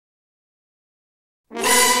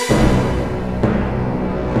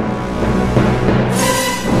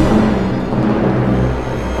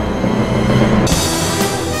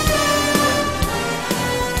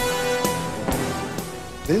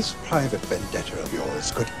This private vendetta of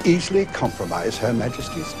yours could easily compromise Her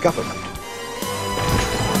Majesty's government.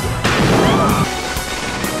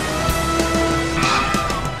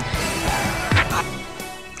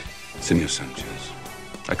 Senor Sanchez,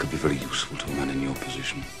 I could be very useful to a man in your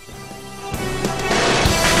position.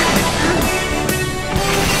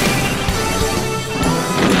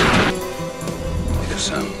 Take a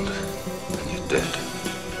sound, and you're dead.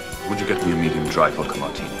 Would you get me a medium dry vodka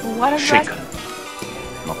martini? What is Shaken,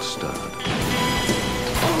 not stirred.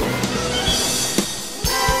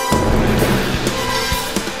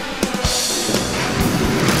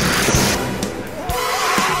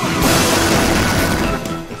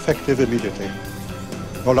 Effective immediately.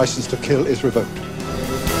 Your license to kill is revoked.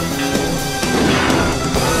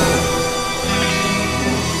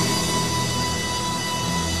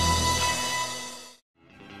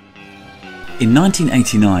 In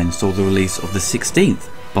 1989 saw the release of the 16th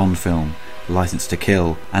Bond film, License to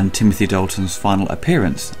Kill, and Timothy Dalton's final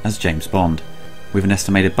appearance as James Bond. With an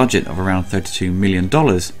estimated budget of around $32 million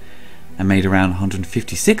and made around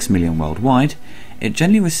 $156 million worldwide, it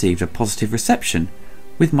generally received a positive reception,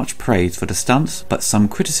 with much praise for the stunts but some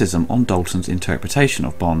criticism on Dalton's interpretation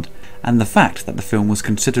of Bond, and the fact that the film was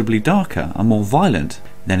considerably darker and more violent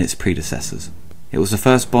than its predecessors. It was the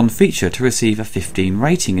first Bond feature to receive a 15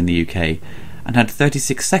 rating in the UK, and had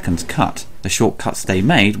 36 seconds cut. The short cuts they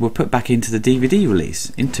made were put back into the DVD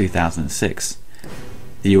release in 2006.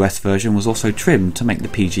 The US version was also trimmed to make the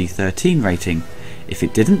PG-13 rating. If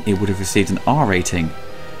it didn't, it would have received an R rating.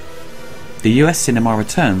 The US cinema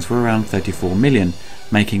returns were around 34 million,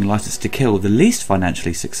 making License to Kill the least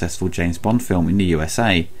financially successful James Bond film in the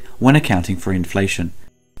USA, when accounting for inflation.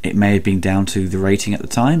 It may have been down to the rating at the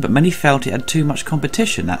time, but many felt it had too much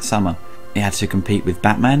competition that summer. It had to compete with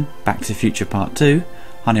Batman, Back to the Future Part 2,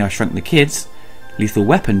 Honey, I Shrunk the Kids, Lethal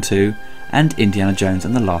Weapon 2, and Indiana Jones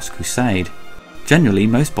and the Last Crusade. Generally,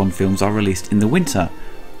 most Bond films are released in the winter,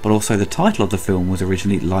 but also the title of the film was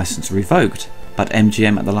originally License Revoked, but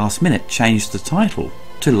MGM at the last minute changed the title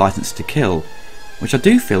to License to Kill, which I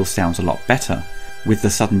do feel sounds a lot better. With the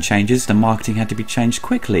sudden changes, the marketing had to be changed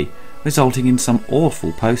quickly, resulting in some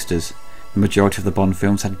awful posters. The majority of the Bond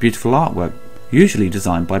films had beautiful artwork, usually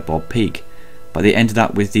designed by Bob Peak, but they ended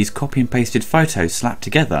up with these copy and pasted photos slapped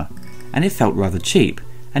together, and it felt rather cheap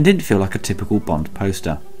and didn't feel like a typical Bond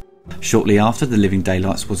poster. Shortly after The Living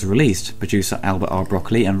Daylights was released, producer Albert R.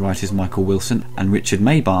 Broccoli and writers Michael Wilson and Richard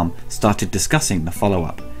Maybaum started discussing the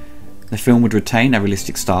follow-up. The film would retain a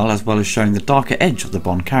realistic style as well as showing the darker edge of the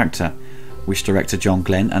Bond character, which director John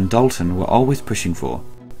Glenn and Dalton were always pushing for.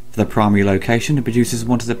 For the primary location, the producers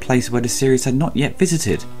wanted a place where the series had not yet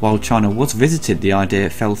visited. While China was visited, the idea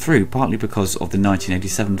fell through partly because of the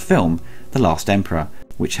 1987 film The Last Emperor,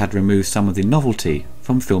 which had removed some of the novelty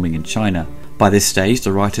from filming in China. By this stage,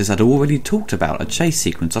 the writers had already talked about a chase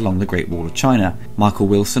sequence along the Great Wall of China. Michael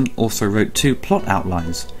Wilson also wrote 2 plot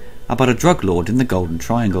outlines about a drug lord in the Golden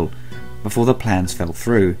Triangle. Before the plans fell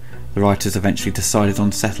through, the writers eventually decided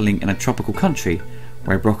on settling in a tropical country,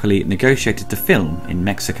 where Broccoli negotiated to film in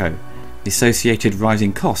Mexico. The associated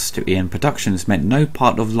rising costs to EN Productions meant no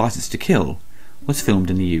part of License to Kill was filmed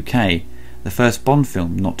in the UK, the first Bond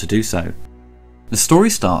film not to do so. The story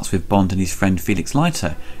starts with Bond and his friend Felix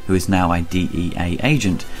Leiter, who is now a DEA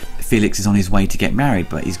agent. Felix is on his way to get married,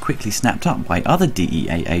 but is quickly snapped up by other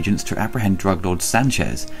DEA agents to apprehend drug lord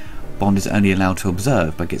Sanchez. Bond is only allowed to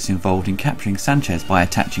observe, but gets involved in capturing Sanchez by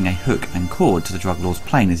attaching a hook and cord to the drug lord's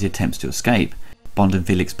plane as he attempts to escape. Bond and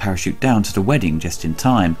Felix parachute down to the wedding just in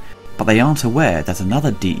time, but they aren't aware that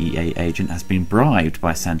another DEA agent has been bribed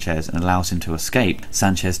by Sanchez and allows him to escape.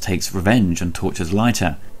 Sanchez takes revenge and tortures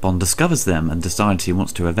Leiter. Bond discovers them and decides he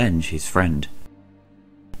wants to avenge his friend.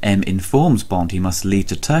 M informs Bond he must leave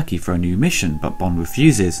to Turkey for a new mission, but Bond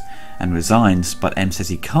refuses and resigns, but M says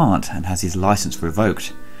he can't and has his license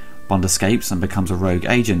revoked. Bond escapes and becomes a rogue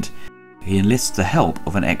agent. He enlists the help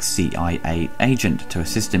of an ex-CIA agent to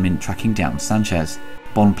assist him in tracking down Sanchez.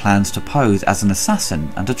 Bond plans to pose as an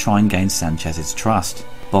assassin and to try and gain Sanchez's trust.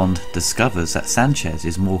 Bond discovers that Sanchez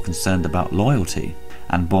is more concerned about loyalty,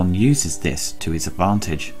 and Bond uses this to his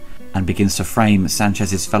advantage, and begins to frame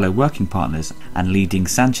Sanchez's fellow working partners and leading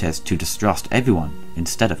Sanchez to distrust everyone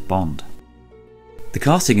instead of Bond. The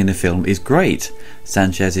casting in the film is great.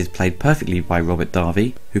 Sanchez is played perfectly by Robert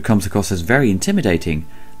Davi, who comes across as very intimidating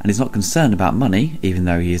and is not concerned about money, even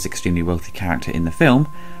though he is an extremely wealthy character in the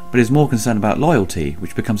film, but is more concerned about loyalty,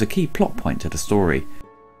 which becomes a key plot point to the story.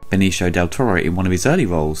 Benicio del Toro in one of his early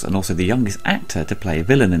roles, and also the youngest actor to play a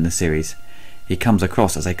villain in the series. He comes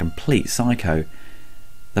across as a complete psycho.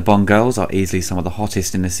 The Bond girls are easily some of the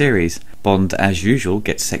hottest in the series. Bond, as usual,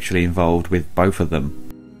 gets sexually involved with both of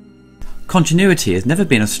them. Continuity has never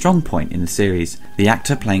been a strong point in the series. The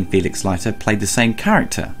actor playing Felix Leiter played the same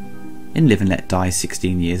character in Live and Let Die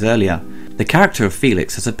 16 years earlier. The character of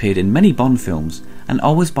Felix has appeared in many Bond films and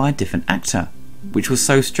always by a different actor, which was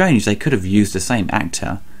so strange they could have used the same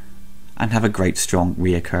actor and have a great strong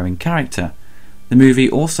reoccurring character. The movie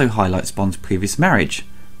also highlights Bond's previous marriage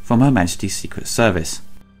from Her Majesty's Secret Service.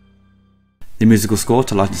 The musical score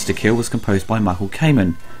to License to Kill was composed by Michael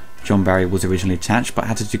Kamen. John Barry was originally attached but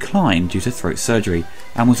had to decline due to throat surgery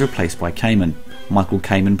and was replaced by Kamen. Michael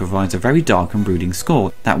Kamen provides a very dark and brooding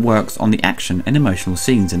score that works on the action and emotional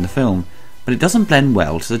scenes in the film, but it doesn't blend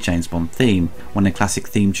well to the James Bond theme. When the classic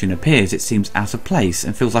theme tune appears, it seems out of place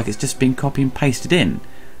and feels like it's just been copy and pasted in.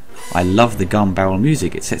 I love the gun barrel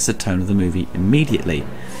music, it sets the tone of the movie immediately.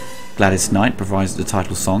 Gladys Knight provides the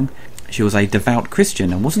title song. She was a devout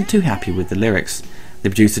Christian and wasn't too happy with the lyrics. The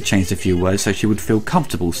producer changed a few words so she would feel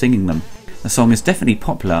comfortable singing them. The song is definitely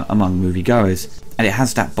popular among moviegoers, and it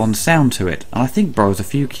has that Bond sound to it, and I think borrows a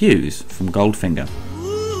few cues from Goldfinger.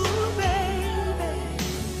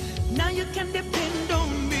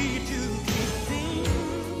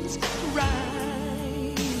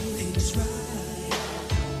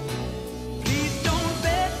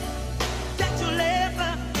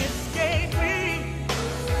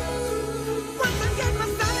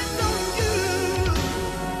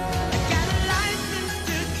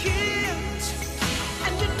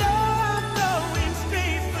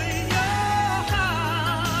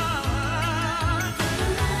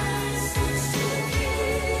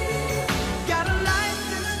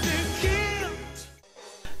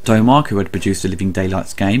 Domark, who had produced the Living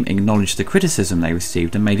Daylights game, acknowledged the criticism they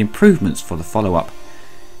received and made improvements for the follow-up.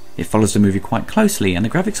 It follows the movie quite closely and the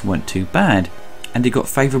graphics weren't too bad, and it got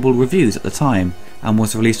favourable reviews at the time and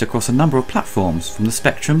was released across a number of platforms from the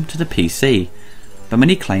Spectrum to the PC, but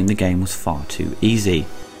many claim the game was far too easy.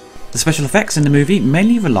 The special effects in the movie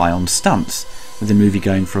mainly rely on stunts. With the movie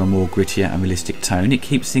going for a more grittier and realistic tone, it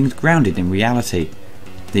keeps things grounded in reality.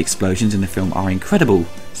 The explosions in the film are incredible,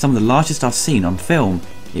 some of the largest I've seen on film.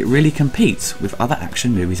 It really competes with other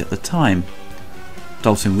action movies at the time.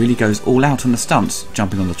 Dalton really goes all out on the stunts,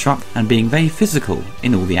 jumping on the truck and being very physical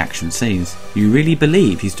in all the action scenes. You really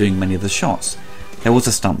believe he's doing many of the shots. There was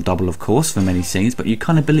a stunt double of course for many scenes, but you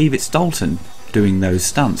kind of believe it's Dalton doing those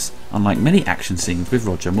stunts, unlike many action scenes with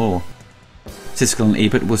Roger Moore. Siskel and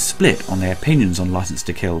Ebert was split on their opinions on License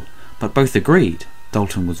to Kill, but both agreed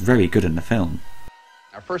Dalton was very good in the film.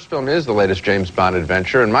 Our first film is the latest James Bond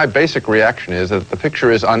adventure, and my basic reaction is that the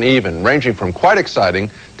picture is uneven, ranging from quite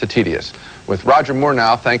exciting to tedious. With Roger Moore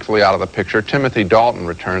now thankfully out of the picture, Timothy Dalton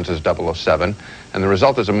returns as 007, and the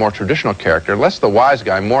result is a more traditional character, less the wise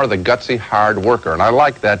guy, more the gutsy, hard worker, and I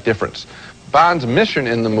like that difference. Bond's mission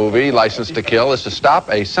in the movie, License to Kill, is to stop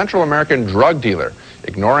a Central American drug dealer.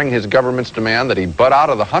 Ignoring his government's demand that he butt out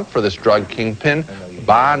of the hunt for this drug kingpin,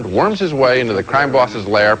 Bond worms his way into the crime boss's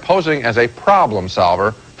lair, posing as a problem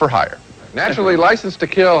solver for hire. Naturally, License to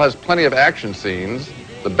Kill has plenty of action scenes.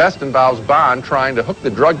 The best involves Bond trying to hook the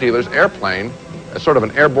drug dealer's airplane as sort of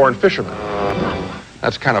an airborne fisherman.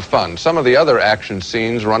 That's kind of fun. Some of the other action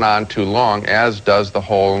scenes run on too long, as does the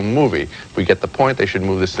whole movie. If we get the point, they should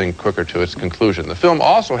move this thing quicker to its conclusion. The film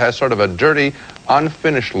also has sort of a dirty,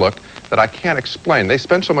 unfinished look that I can't explain. They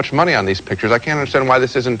spend so much money on these pictures, I can't understand why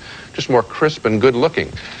this isn't just more crisp and good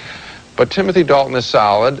looking. But Timothy Dalton is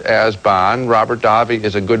solid as Bond. Robert Davi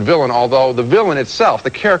is a good villain, although the villain itself,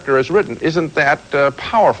 the character as written, isn't that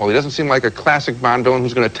powerful. He doesn't seem like a classic Bond villain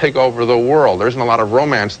who's going to take over the world. There isn't a lot of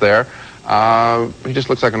romance there. He just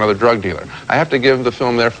looks like another drug dealer. I have to give the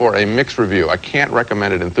film, therefore, a mixed review. I can't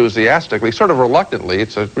recommend it enthusiastically, sort of reluctantly.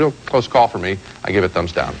 It's a real close call for me. I give it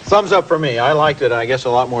thumbs down. Thumbs up for me. I liked it, I guess, a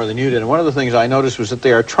lot more than you did. And one of the things I noticed was that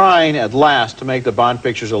they are trying, at last, to make the Bond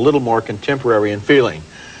pictures a little more contemporary in feeling.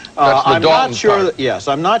 I'm not sure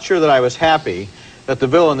that I was happy that the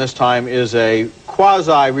villain this time is a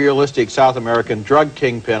quasi-realistic South American drug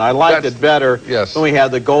kingpin. I liked it better when we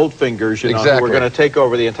had the Goldfingers, you know, who were going to take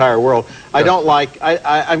over the entire world. I don't like,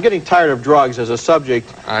 I'm getting tired of drugs as a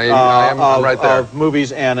subject of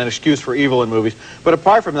movies and an excuse for evil in movies. But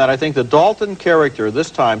apart from that, I think the Dalton character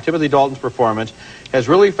this time, Timothy Dalton's performance, has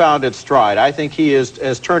really found its stride. I think he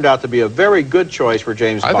has turned out to be a very good choice for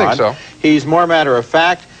James Bond. I think so. He's more matter of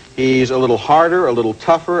fact. He's a little harder, a little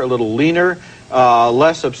tougher, a little leaner.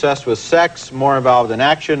 Less obsessed with sex, more involved in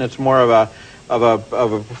action. It's more of a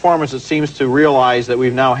performance that seems to realize that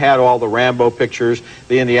we've now had all the Rambo pictures,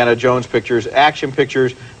 the Indiana Jones pictures, action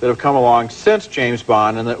pictures that have come along since James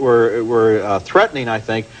Bond, and that were threatening, I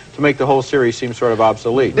think, to make the whole series seem sort of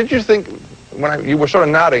obsolete. Did you think you were sort of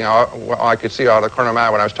nodding, I could see out of the corner of my eye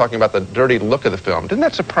when I was talking about the dirty look of the film. Didn't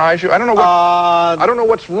that surprise you? I don't know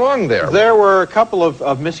what's wrong there. There were a couple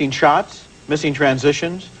of missing shots, missing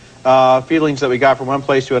transitions. Feelings that we got from one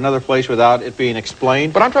place to another place without it being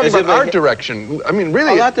explained. But I'm talking about art direction. I mean,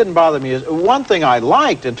 really... Oh, that didn't bother me. One thing I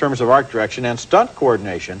liked in terms of art direction and stunt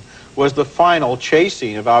coordination was the final chase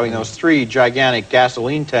scene involving those 3 gigantic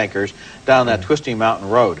gasoline tankers down that twisting mountain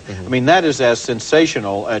road. I mean, that is as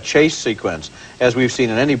sensational a chase sequence as we've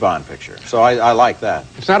seen in any Bond picture. So I like that.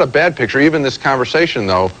 It's not a bad picture. Even this conversation,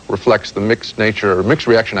 though, reflects the mixed nature, or mixed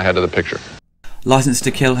reaction I had to the picture. License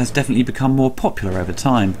to Kill has definitely become more popular over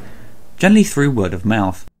time, generally through word of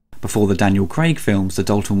mouth. Before the Daniel Craig films, the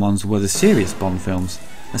Dalton ones were the serious Bond films.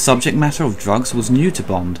 The subject matter of drugs was new to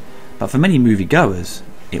Bond, but for many moviegoers,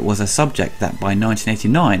 it was a subject that by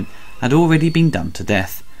 1989 had already been done to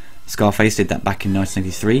death. Scarface did that back in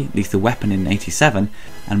 1983, Lethal Weapon in 1987,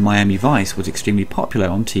 and Miami Vice was extremely popular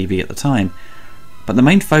on TV at the time. But the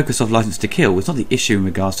main focus of License to Kill was not the issue in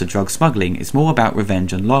regards to drug smuggling, it's more about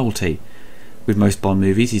revenge and loyalty. With most Bond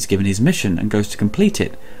movies, he's given his mission and goes to complete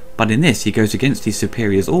it, but in this he goes against his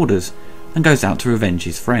superior's orders and goes out to revenge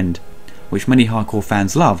his friend, which many hardcore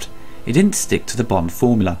fans loved. It didn't stick to the Bond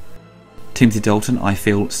formula. Timothy Dalton, I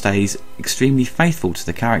feel, stays extremely faithful to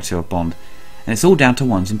the character of Bond, and it's all down to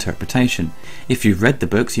one's interpretation. If you've read the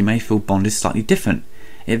books, you may feel Bond is slightly different.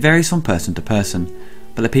 It varies from person to person,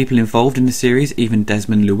 but the people involved in the series, even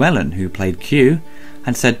Desmond Llewellyn, who played Q,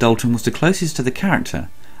 had said Dalton was the closest to the character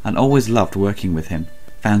and always loved working with him.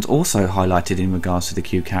 Fans also highlighted in regards to the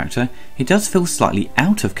Q character, he does feel slightly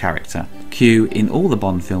out of character. Q in all the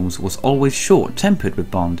Bond films was always short-tempered with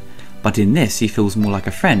Bond, but in this he feels more like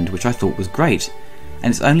a friend, which I thought was great, and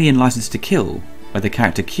it's only in License to Kill where the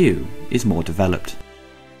character Q is more developed.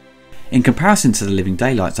 In comparison to The Living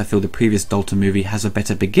Daylights, I feel the previous Dalton movie has a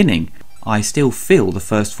better beginning. I still feel the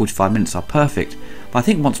first 45 minutes are perfect, but I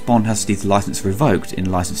think once Bond has his license revoked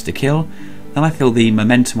in License to Kill, then I feel the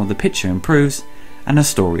momentum of the picture improves, and the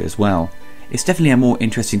story as well. It's definitely a more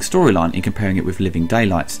interesting storyline in comparing it with Living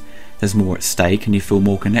Daylights. There's more at stake and you feel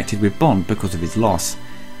more connected with Bond because of his loss.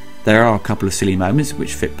 There are a couple of silly moments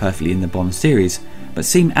which fit perfectly in the Bond series, but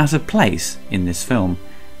seem out of place in this film.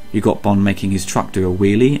 You got Bond making his truck do a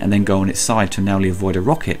wheelie and then go on its side to narrowly avoid a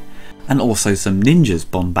rocket, and also some ninjas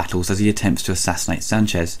Bond battles as he attempts to assassinate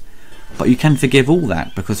Sanchez. But you can forgive all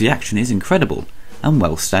that because the action is incredible and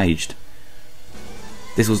well staged.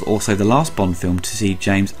 This was also the last Bond film to see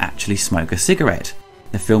James actually smoke a cigarette.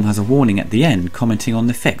 The film has a warning at the end commenting on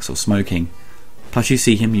the effects of smoking. Plus you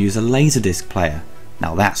see him use a laserdisc player.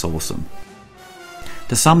 Now that's awesome.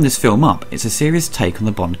 To sum this film up, it's a serious take on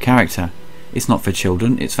the Bond character. It's not for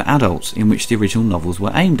children, it's for adults, in which the original novels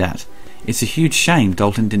were aimed at. It's a huge shame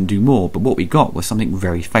Dalton didn't do more, but what we got was something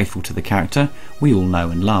very faithful to the character we all know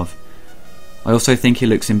and love. I also think he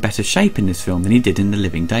looks in better shape in this film than he did in The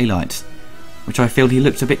Living Daylights, which I feel he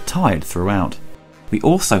looked a bit tired throughout. We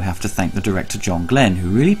also have to thank the director John Glenn, who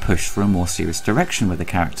really pushed for a more serious direction with the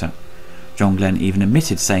character. John Glenn even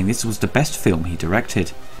admitted saying this was the best film he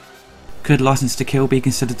directed. Could License to Kill be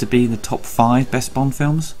considered to be in the top 5 best Bond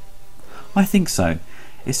films? I think so.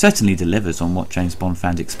 It certainly delivers on what James Bond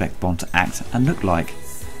fans expect Bond to act and look like.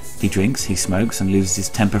 He drinks, he smokes and loses his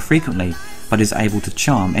temper frequently, but is able to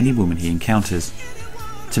charm any woman he encounters.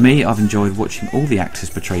 To me, I've enjoyed watching all the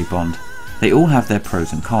actors portray Bond. They all have their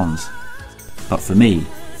pros and cons. But for me,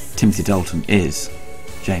 Timothy Dalton is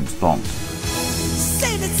James Bond.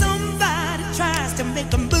 Say that somebody tries to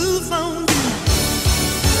make a move on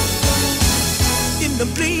you in the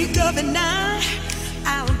blink of an eye.